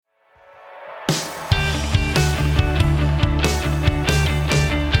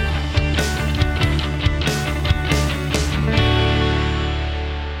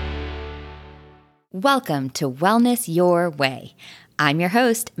Welcome to Wellness Your Way. I'm your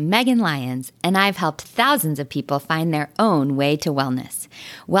host, Megan Lyons, and I've helped thousands of people find their own way to wellness.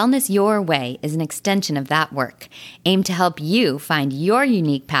 Wellness Your Way is an extension of that work, aimed to help you find your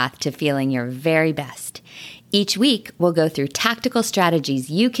unique path to feeling your very best. Each week, we'll go through tactical strategies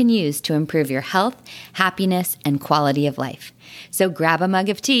you can use to improve your health, happiness, and quality of life. So grab a mug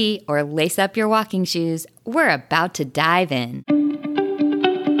of tea or lace up your walking shoes. We're about to dive in.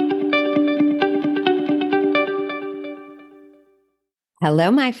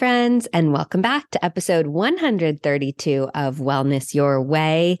 Hello, my friends, and welcome back to episode 132 of Wellness Your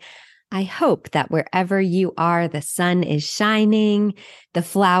Way. I hope that wherever you are, the sun is shining, the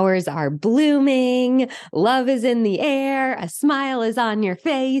flowers are blooming, love is in the air, a smile is on your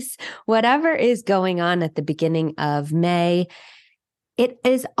face, whatever is going on at the beginning of May. It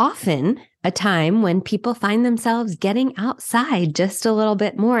is often a time when people find themselves getting outside just a little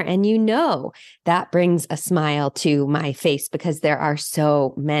bit more. And you know, that brings a smile to my face because there are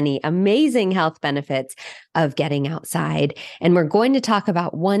so many amazing health benefits of getting outside. And we're going to talk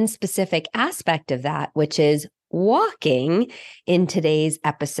about one specific aspect of that, which is walking in today's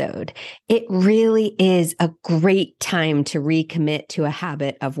episode. It really is a great time to recommit to a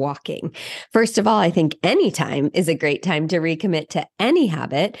habit of walking. First of all, I think any time is a great time to recommit to any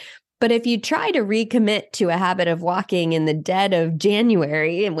habit. But if you try to recommit to a habit of walking in the dead of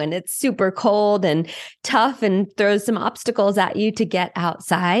January and when it's super cold and tough and throws some obstacles at you to get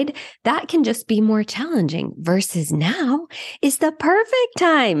outside, that can just be more challenging versus now is the perfect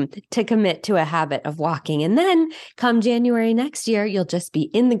time to commit to a habit of walking. And then come January next year, you'll just be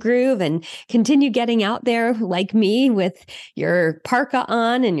in the groove and continue getting out there like me with your parka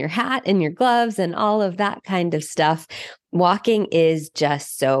on and your hat and your gloves and all of that kind of stuff. Walking is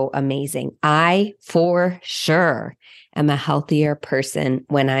just so amazing. I, for sure, am a healthier person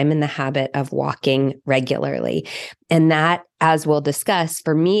when I'm in the habit of walking regularly. And that, as we'll discuss,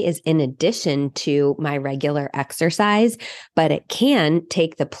 for me is in addition to my regular exercise, but it can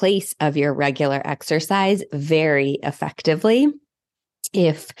take the place of your regular exercise very effectively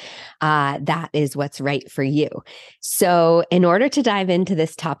if that is what's right for you. So in order to dive into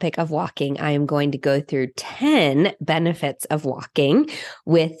this topic of walking, I am going to go through 10 benefits of walking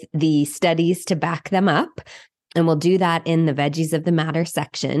with the studies to back them up. And we'll do that in the Veggies of the Matter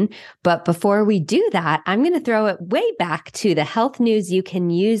section. But before we do that, I'm going to throw it way back to the Health News You Can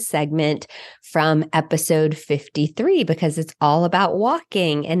Use segment from episode 53, because it's all about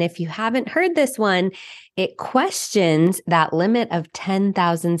walking. And if you haven't heard this one, it questions that limit of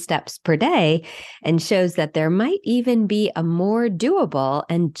 10,000 steps per day and shows that there might even be a more doable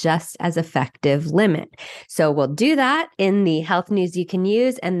and just as effective limit. So we'll do that in the Health News You Can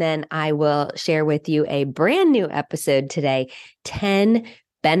Use, and then I will share with you a brand new episode today, 10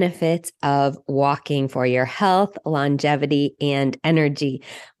 benefits of walking for your health, longevity, and energy.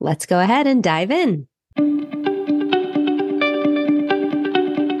 Let's go ahead and dive in.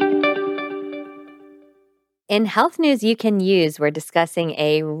 In Health News You Can Use, we're discussing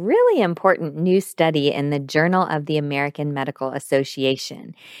a really important new study in the Journal of the American Medical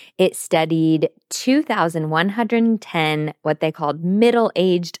Association. It studied 2,110 what they called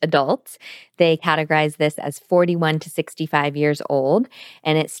middle-aged adults. They categorized this as 41 to 65 years old,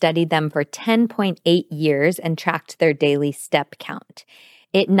 and it studied them for 10.8 years and tracked their daily step count.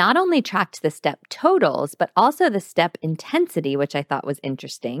 It not only tracked the step totals, but also the step intensity, which I thought was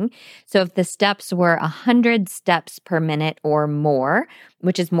interesting. So if the steps were 100 steps per minute or more,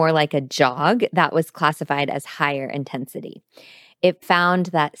 which is more like a jog, that was classified as higher intensity. It found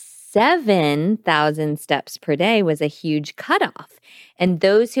that 7,000 steps per day was a huge cutoff. And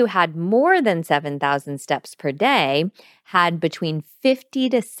those who had more than 7,000 steps per day had between 50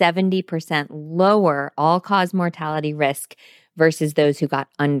 to 70% lower all-cause mortality risk versus those who got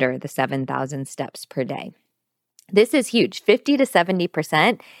under the 7,000 steps per day. This is huge. 50 to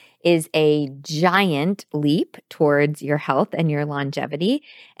 70% is a giant leap towards your health and your longevity.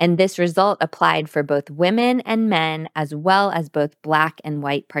 And this result applied for both women and men, as well as both Black and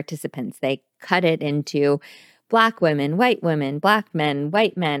white participants. They cut it into Black women, Black men,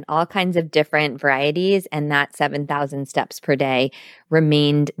 white men, all kinds of different varieties. And that 7,000 steps per day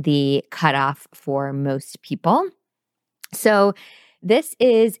remained the cutoff for most people. So this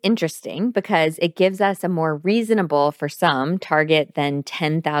is interesting because it gives us a more reasonable, for some, target than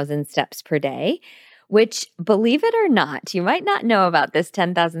 10,000 steps per day, which, believe it or not, you might not know about this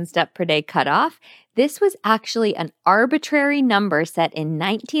 10,000 step per day cutoff. This was actually an arbitrary number set in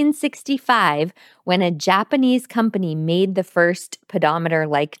 1965 when a Japanese company made the first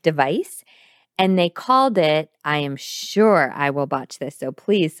pedometer-like device. And they called it, I am sure I will botch this, so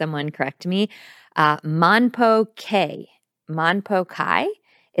please someone correct me, Manpo K, Manpo Kai.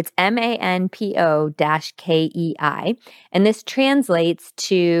 It's MANPO-KEI, and this translates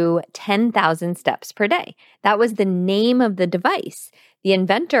to 10,000 steps per day. That was the name of the device. The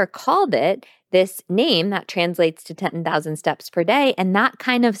inventor called it this name that translates to 10,000 steps per day, and that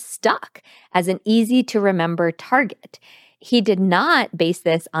kind of stuck as an easy to remember target. He did not base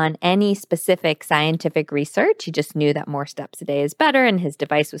this on any specific scientific research. He just knew that more steps a day is better, and his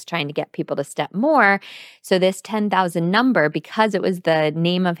device was trying to get people to step more. So this 10,000 number, because it was the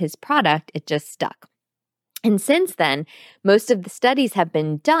name of his product, it just stuck. And since then, most of the studies have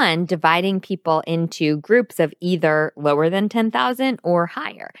been done dividing people into groups of either lower than 10,000 or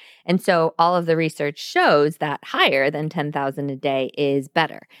higher. And so all of the research shows that higher than 10,000 a day is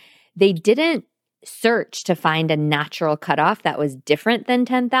better. They didn't search to find a natural cutoff that was different than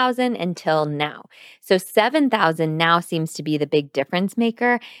 10,000 until now. So 7,000 now seems to be the big difference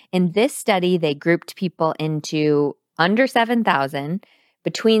maker. In this study, they grouped people into under 7,000,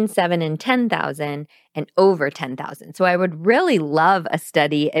 between 7 and 10,000, and over 10,000. So I would really love a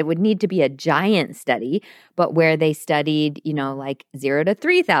study. It would need to be a giant study, but where they studied, like 0 to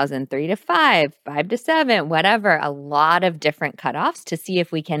 3,000, 3 to 5, 5 to 7, whatever, a lot of different cutoffs to see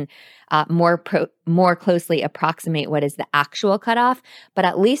if we can more closely approximate what is the actual cutoff. But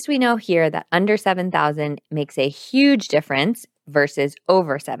at least we know here that under 7,000 makes a huge difference versus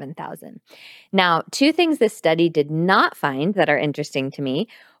over 7,000. Now, two things this study did not find that are interesting to me.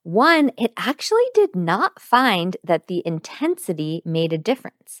 One, it actually did not find that the intensity made a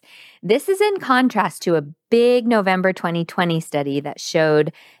difference. This is in contrast to a big November 2020 study that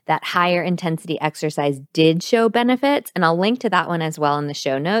showed that higher intensity exercise did show benefits, and I'll link to that one as well in the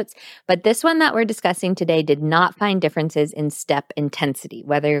show notes. But this one that we're discussing today did not find differences in step intensity.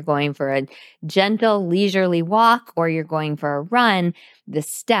 Whether you're going for a gentle, leisurely walk or you're going for a run, the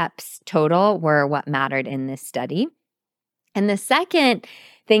steps total were what mattered in this study. And the second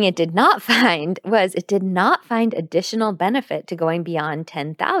thing it did not find was it did not find additional benefit to going beyond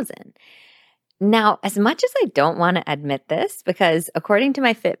 10,000. Now, as much as I don't want to admit this, because according to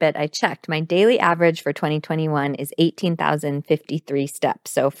my Fitbit, I checked, my daily average for 2021 is 18,053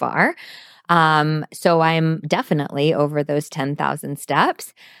 steps so far. So I'm definitely over those 10,000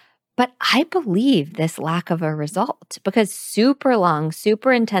 steps. But I believe this lack of a result because super long,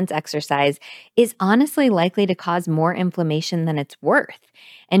 super intense exercise is honestly likely to cause more inflammation than it's worth.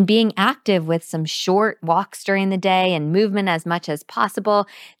 And being active with some short walks during the day and movement as much as possible,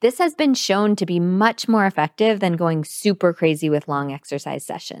 this has been shown to be much more effective than going super crazy with long exercise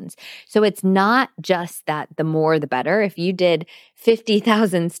sessions. So it's not just that the more the better. If you did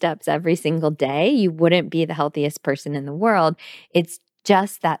 50,000 steps every single day, you wouldn't be the healthiest person in the world. It's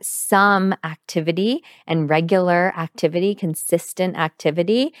just that some activity and regular activity, consistent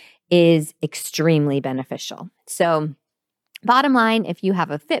activity is extremely beneficial. So bottom line, if you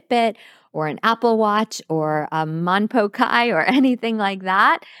have a Fitbit or an Apple Watch or a Manpo Kai or anything like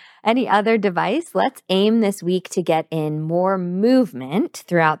that, any other device, let's aim this week to get in more movement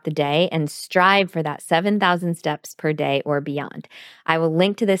throughout the day and strive for that 7,000 steps per day or beyond. I will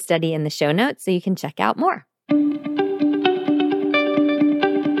link to this study in the show notes so you can check out more.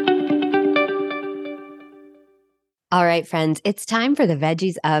 All right, friends, it's time for the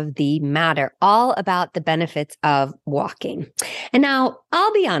veggies of the matter, all about the benefits of walking. And now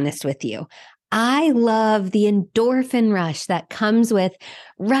I'll be honest with you. I love the endorphin rush that comes with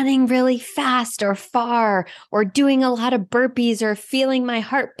running really fast or far, or doing a lot of burpees, or feeling my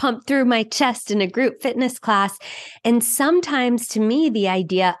heart pump through my chest in a group fitness class. And sometimes to me, the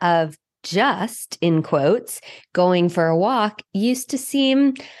idea of just, in quotes, going for a walk used to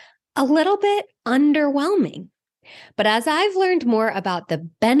seem a little bit underwhelming. But as I've learned more about the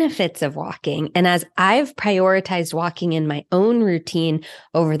benefits of walking, and as I've prioritized walking in my own routine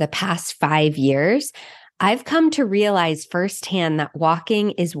over the past 5 years, I've come to realize firsthand that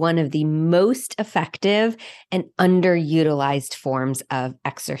walking is one of the most effective and underutilized forms of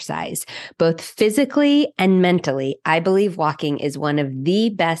exercise. Both physically and mentally, I believe walking is one of the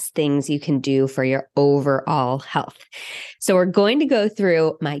best things you can do for your overall health. So we're going to go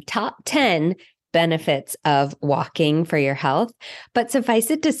through my top 10 benefits of walking for your health. But suffice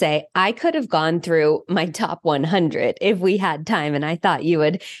it to say, I could have gone through my top 100 if we had time, and I thought you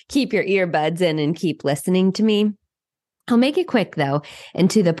would keep your earbuds in and keep listening to me. I'll make it quick though, and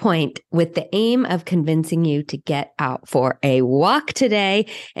to the point, with the aim of convincing you to get out for a walk today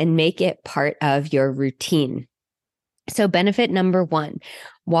and make it part of your routine. So benefit number 1,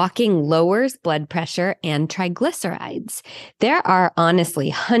 walking lowers blood pressure and triglycerides. There are honestly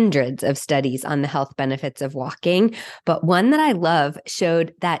hundreds of studies on the health benefits of walking, but one that I love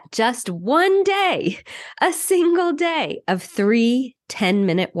showed that just one day, a single day of 3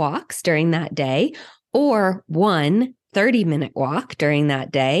 10-minute walks during that day, or one 30-minute walk during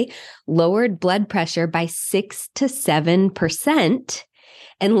that day, lowered blood pressure by 6 to 7%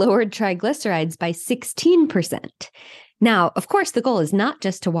 and lowered triglycerides by 16%. Now, of course, the goal is not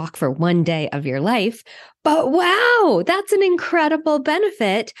just to walk for one day of your life, but wow, that's an incredible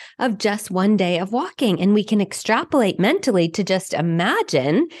benefit of just one day of walking. And we can extrapolate mentally to just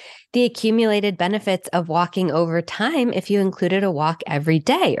imagine the accumulated benefits of walking over time if you included a walk every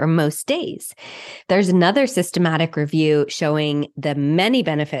day or most days. There's another systematic review showing the many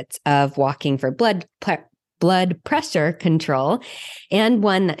benefits of walking for blood pressure control, and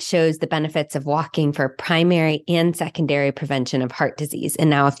one that shows the benefits of walking for primary and secondary prevention of heart disease.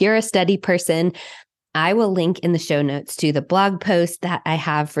 And now, if you're a study person, I will link in the show notes to the blog post that I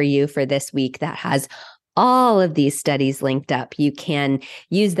have for you for this week that has all of these studies linked up. You can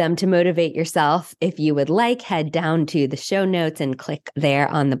use them to motivate yourself. If you would like, head down to the show notes and click there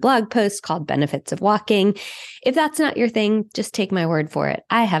on the blog post called Benefits of Walking. If that's not your thing, just take my word for it.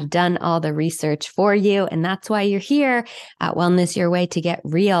 I have done all the research for you, and that's why you're here at Wellness Your Way, to get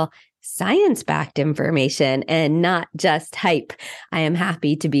real science-backed information and not just hype. I am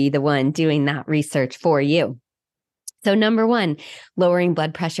happy to be the one doing that research for you. So number 1, lowering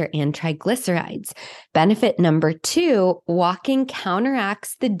blood pressure and triglycerides. Benefit number 2, walking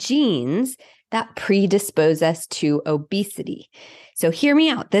counteracts the genes that predispose us to obesity. So hear me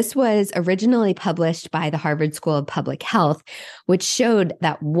out. This was originally published by the Harvard School of Public Health, which showed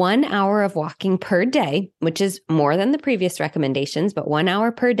that 1 hour of walking per day, which is more than the previous recommendations, but 1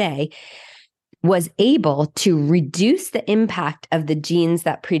 hour per day, was able to reduce the impact of the genes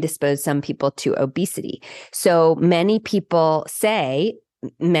that predispose some people to obesity. So many people say,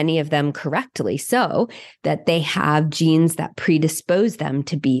 many of them correctly so, that they have genes that predispose them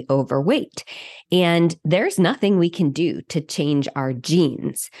to be overweight. And there's nothing we can do to change our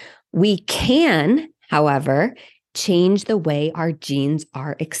genes. We can, however, change the way our genes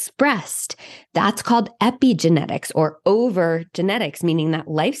are expressed. That's called epigenetics or overgenetics, meaning that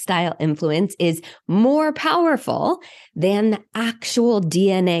lifestyle influence is more powerful than the actual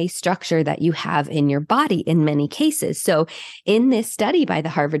DNA structure that you have in your body in many cases. So in this study by the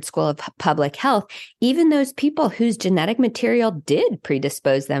Harvard School of Public Health, even those people whose genetic material did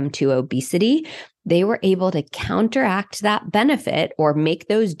predispose them to obesity, they were able to counteract that benefit or make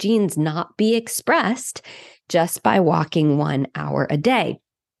those genes not be expressed just by walking 1 hour a day.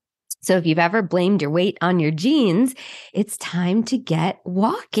 So if you've ever blamed your weight on your genes, it's time to get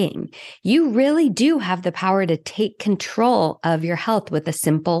walking. You really do have the power to take control of your health with a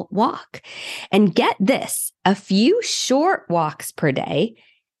simple walk. And get this, a few short walks per day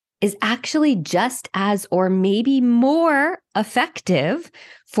is actually just as or maybe more effective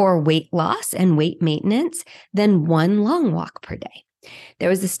for weight loss and weight maintenance than one long walk per day. There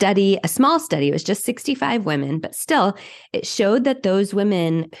was a study, a small study, it was just 65 women, but still it showed that those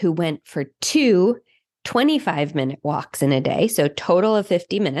women who went for 2 25-minute walks in a day, so total of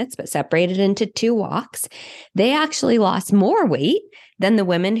 50 minutes, but separated into 2 walks, they actually lost more weight than the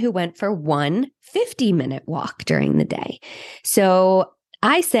women who went for 1 50-minute walk during the day. So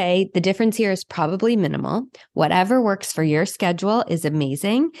I say the difference here is probably minimal. Whatever works for your schedule is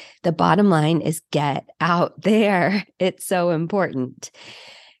amazing. The bottom line is get out there. It's so important.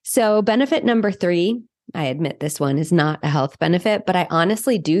 So benefit number 3, I admit this one is not a health benefit, but I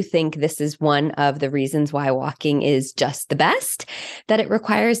honestly do think this is one of the reasons why walking is just the best, that it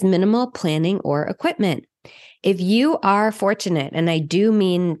requires minimal planning or equipment. If you are fortunate, and I do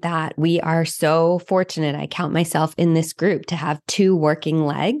mean that we are so fortunate, I count myself in this group to have 2 working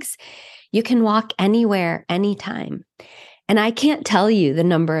legs, you can walk anywhere, anytime. And I can't tell you the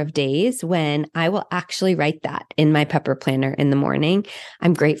number of days when I will actually write that in my pepper planner in the morning.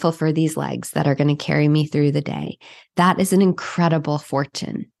 I'm grateful for these legs that are going to carry me through the day. That is an incredible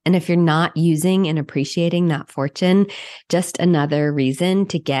fortune. And if you're not using and appreciating that fortune, just another reason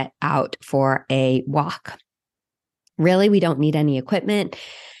to get out for a walk. Really, we don't need any equipment.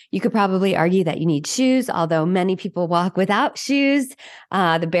 You could probably argue that you need shoes, although many people walk without shoes.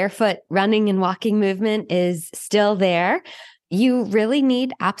 The barefoot running and walking movement is still there. You really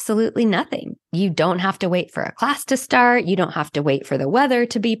need absolutely nothing. You don't have to wait for a class to start. You don't have to wait for the weather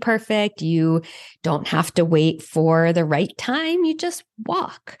to be perfect. You don't have to wait for the right time. You just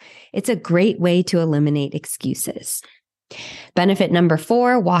walk. It's a great way to eliminate excuses. Benefit number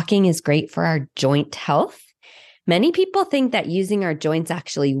 4, walking is great for our joint health. Many people think that using our joints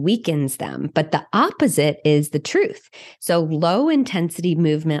actually weakens them, but the opposite is the truth. So low intensity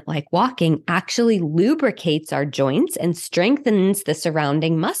movement like walking actually lubricates our joints and strengthens the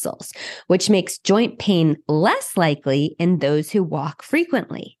surrounding muscles, which makes joint pain less likely in those who walk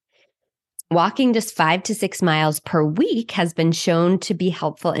frequently. Walking just 5 to 6 miles per week has been shown to be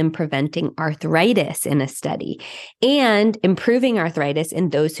helpful in preventing arthritis in a study and improving arthritis in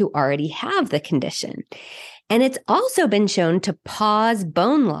those who already have the condition. And it's also been shown to pause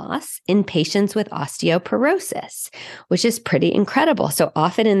bone loss in patients with osteoporosis, which is pretty incredible. So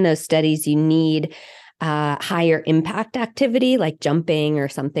often in those studies, you need higher impact activity like jumping or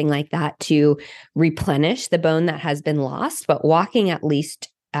something like that to replenish the bone that has been lost. But walking at least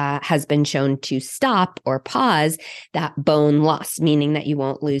has been shown to stop or pause that bone loss, meaning that you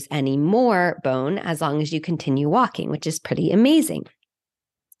won't lose any more bone as long as you continue walking, which is pretty amazing.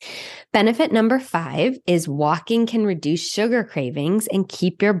 Benefit number 5 is walking can reduce sugar cravings and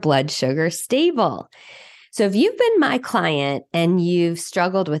keep your blood sugar stable. So if you've been my client and you've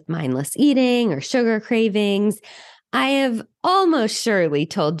struggled with mindless eating or sugar cravings, I have almost surely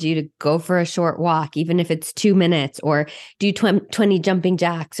told you to go for a short walk, even if it's 2 minutes, or do 20 jumping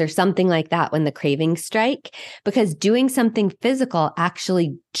jacks or something like that when the cravings strike, because doing something physical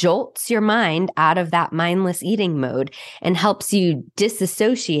actually jolts your mind out of that mindless eating mode and helps you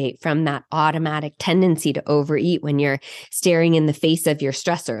disassociate from that automatic tendency to overeat when you're staring in the face of your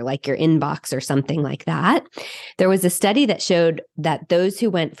stressor, like your inbox or something like that. There was a study that showed that those who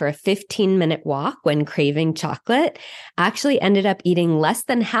went for a 15-minute walk when craving chocolate actually ended up eating less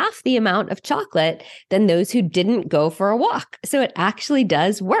than half the amount of chocolate than those who didn't go for a walk. So it actually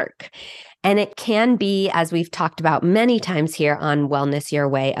does work. And it can be, as we've talked about many times here on Wellness Your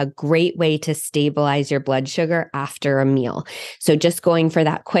Way, a great way to stabilize your blood sugar after a meal. So just going for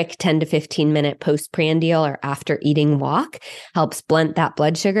that quick 10 to 15 minute postprandial or after eating walk helps blunt that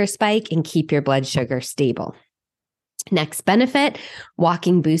blood sugar spike and keep your blood sugar stable. Next benefit,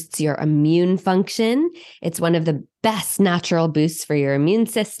 walking boosts your immune function. It's one of the best natural boosts for your immune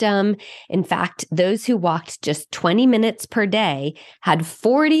system. In fact, those who walked just 20 minutes per day had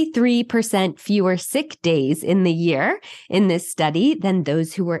 43% fewer sick days in the year in this study than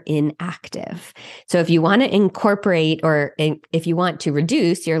those who were inactive. So if you want to incorporate or if you want to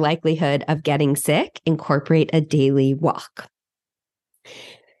reduce your likelihood of getting sick, incorporate a daily walk.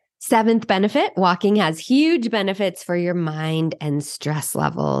 7th benefit, walking has huge benefits for your mind and stress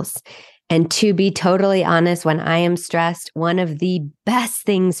levels. And to be totally honest, when I am stressed, one of the best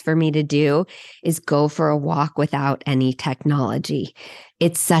things for me to do is go for a walk without any technology.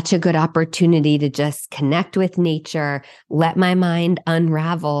 It's such a good opportunity to just connect with nature, let my mind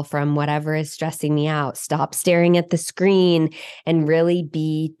unravel from whatever is stressing me out, stop staring at the screen, and really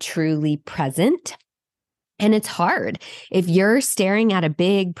be truly present. And it's hard. If you're staring at a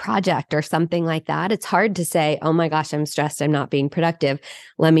big project or something like that, it's hard to say, oh my gosh, I'm stressed. I'm not being productive.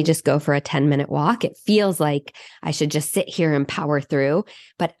 Let me just go for a 10-minute walk. It feels like I should just sit here and power through.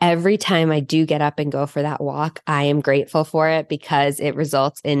 But every time I do get up and go for that walk, I am grateful for it because it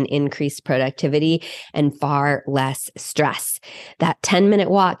results in increased productivity and far less stress. That 10-minute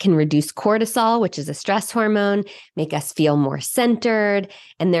walk can reduce cortisol, which is a stress hormone, make us feel more centered.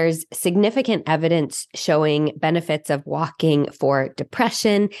 And there's significant evidence showing benefits of walking for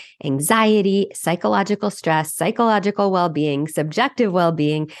depression, anxiety, psychological stress, psychological well-being, subjective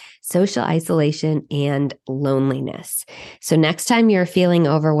well-being, social isolation, and loneliness. So next time you're feeling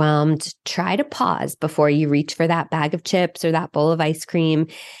overwhelmed, try to pause before you reach for that bag of chips or that bowl of ice cream.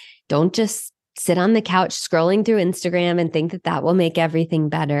 Don't just sit on the couch scrolling through Instagram and think that that will make everything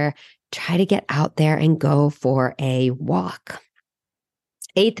better. Try to get out there and go for a walk.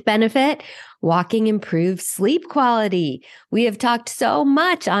 8th benefit, walking improves sleep quality. We have talked so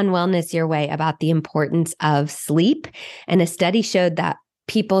much on Wellness Your Way about the importance of sleep, and a study showed that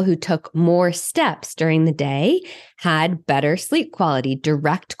people who took more steps during the day had better sleep quality,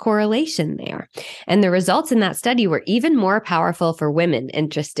 direct correlation there. And the results in that study were even more powerful for women,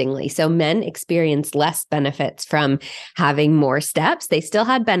 interestingly. So men experienced less benefits from having more steps. They still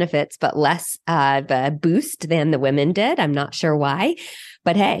had benefits, but less of a boost than the women did. I'm not sure why.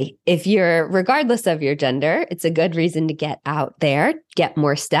 But hey, if you're, regardless of your gender, it's a good reason to get out there, get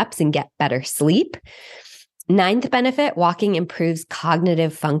more steps, and get better sleep. 9th benefit, walking improves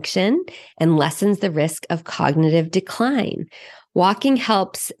cognitive function and lessens the risk of cognitive decline. Walking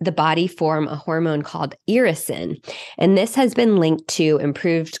helps the body form a hormone called irisin, and this has been linked to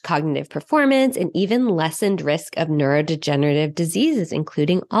improved cognitive performance and even lessened risk of neurodegenerative diseases,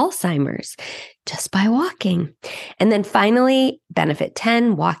 including Alzheimer's, just by walking. And then finally, benefit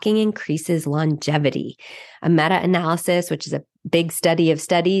 10, walking increases longevity. A meta-analysis, which is a big study of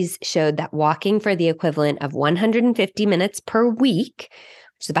studies, showed that walking for the equivalent of 150 minutes per week,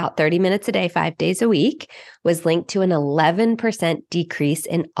 which is about 30 minutes a day, 5 days a week, was linked to an 11% decrease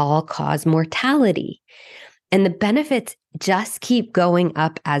in all-cause mortality. And the benefits just keep going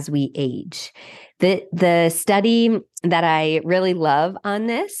up as we age. The study that I really love on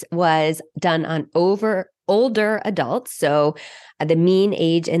this was done on older adults. So the mean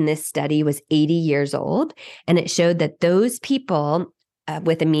age in this study was 80 years old. And it showed that those people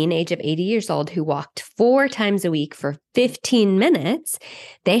with a mean age of 80 years old who walked 4 times a week for 15 minutes,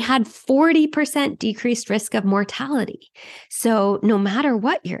 they had 40% decreased risk of mortality. So no matter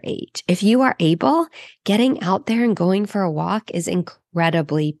what your age, if you are able, getting out there and going for a walk is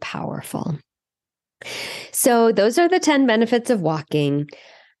incredibly powerful. So those are the 10 benefits of walking.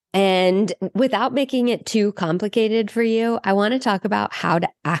 And without making it too complicated for you, I want to talk about how to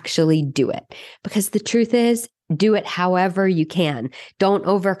actually do it. Because the truth is, do it however you can. Don't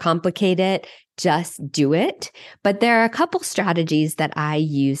overcomplicate it. Just do it. But there are a couple strategies that I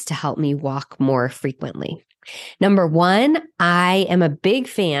use to help me walk more frequently. Number one, I am a big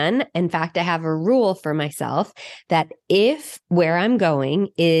fan. In fact, I have a rule for myself that if where I'm going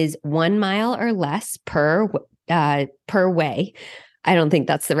is 1 mile or less per way, I don't think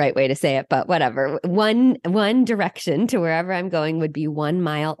that's the right way to say it, but whatever. One direction to wherever I'm going would be 1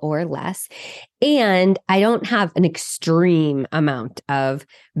 mile or less. And I don't have an extreme amount of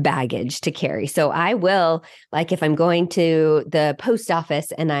baggage to carry. So I will, like if I'm going to the post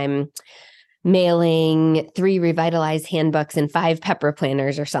office and I'm mailing 3 revitalized handbooks and 5 pepper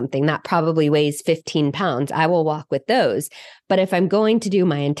planners or something, that probably weighs 15 pounds. I will walk with those. But if I'm going to do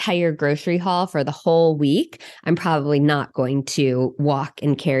my entire grocery haul for the whole week, I'm probably not going to walk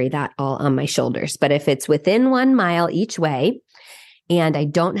and carry that all on my shoulders. But if it's within 1 mile each way, and I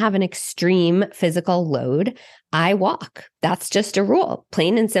don't have an extreme physical load, I walk. That's just a rule.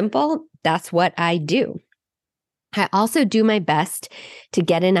 Plain and simple. That's what I do. I also do my best to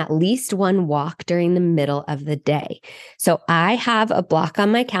get in at least one walk during the middle of the day. So I have a block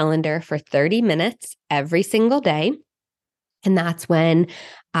on my calendar for 30 minutes every single day. And that's when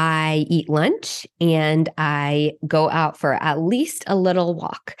I eat lunch and I go out for at least a little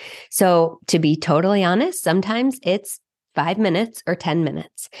walk. So to be totally honest, sometimes it's 5 minutes or 10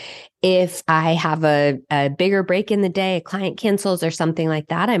 minutes. If I have a bigger break in the day, a client cancels or something like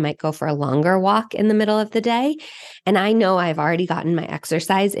that, I might go for a longer walk in the middle of the day. And I know I've already gotten my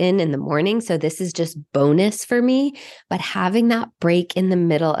exercise in the morning, so this is just bonus for me. But having that break in the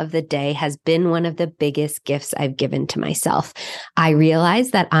middle of the day has been one of the biggest gifts I've given to myself. I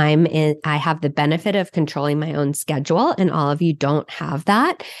realize that I have the benefit of controlling my own schedule, and all of you don't have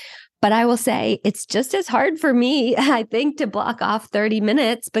that. But I will say it's just as hard for me, I think, to block off 30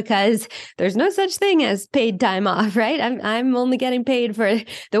 minutes because there's no such thing as paid time off, right? I'm only getting paid for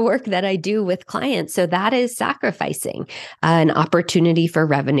the work that I do with clients. So that is sacrificing an opportunity for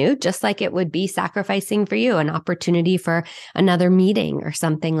revenue, just like it would be sacrificing for you, an opportunity for another meeting or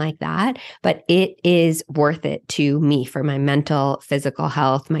something like that. But it is worth it to me for my mental, physical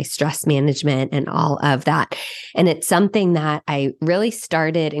health, my stress management, and all of that. And it's something that I really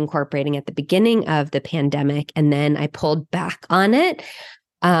started incorporating at the beginning of the pandemic, and then I pulled back on it.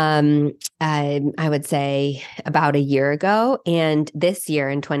 I would say about a year ago. And this year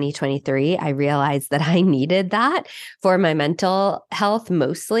in 2023, I realized that I needed that for my mental health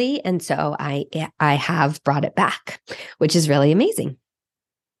mostly. And so I have brought it back, which is really amazing.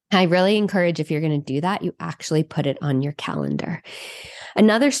 I really encourage, if you're going to do that, you actually put it on your calendar.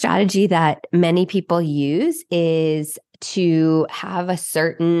 Another strategy that many people use is to have a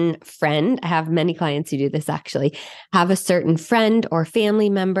certain friend. I have many clients who do this actually, have a certain friend or family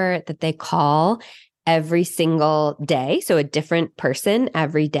member that they call every single day. So a different person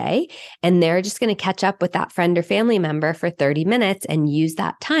every day. And they're just going to catch up with that friend or family member for 30 minutes and use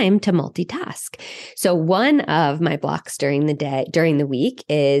that time to multitask. So one of my blocks during the week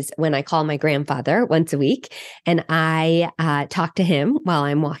is when I call my grandfather once a week and I talk to him while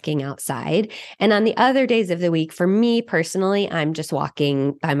I'm walking outside. And on the other days of the week, for me personally, I'm just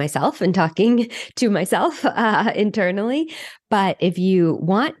walking by myself and talking to myself internally. But if you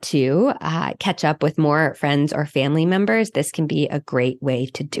want to catch up with more friends or family members, this can be a great way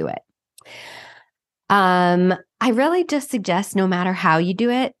to do it. I really just suggest, no matter how you do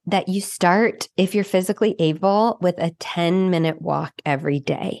it, that you start, if you're physically able, with a 10-minute walk every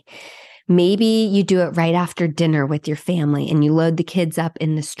day. Maybe you do it right after dinner with your family and you load the kids up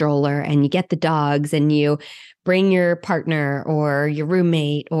in the stroller and you get the dogs and you bring your partner or your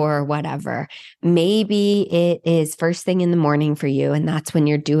roommate or whatever. Maybe it is first thing in the morning for you, and that's when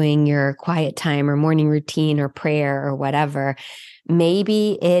you're doing your quiet time or morning routine or prayer or whatever.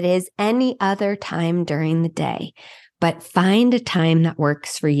 Maybe it is any other time during the day, but find a time that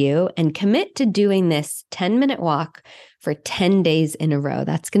works for you and commit to doing this 10-minute walk for 10 days in a row.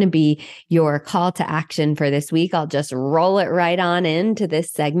 That's going to be your call to action for this week. I'll just roll it right on into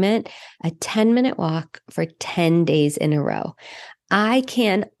this segment, a 10-minute walk for 10 days in a row. I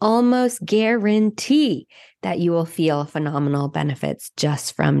can almost guarantee that you will feel phenomenal benefits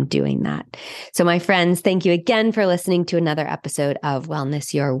just from doing that. So my friends, thank you again for listening to another episode of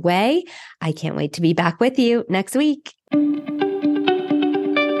Wellness Your Way. I can't wait to be back with you next week.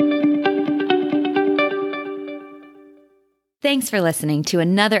 Thanks for listening to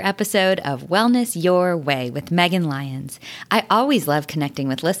another episode of Wellness Your Way with Megan Lyons. I always love connecting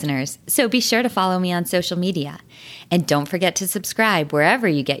with listeners, so be sure to follow me on social media. And don't forget to subscribe wherever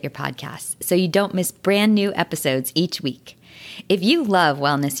you get your podcasts so you don't miss brand new episodes each week. If you love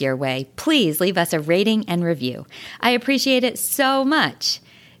Wellness Your Way, please leave us a rating and review. I appreciate it so much.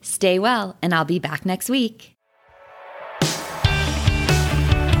 Stay well, and I'll be back next week.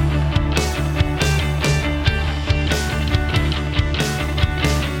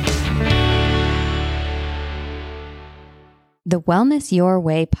 The Wellness Your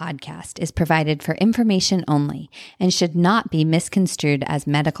Way podcast is provided for information only and should not be misconstrued as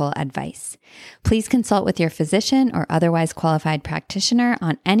medical advice. Please consult with your physician or otherwise qualified practitioner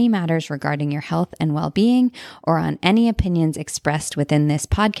on any matters regarding your health and well-being or on any opinions expressed within this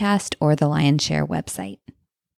podcast or the Lionshare website.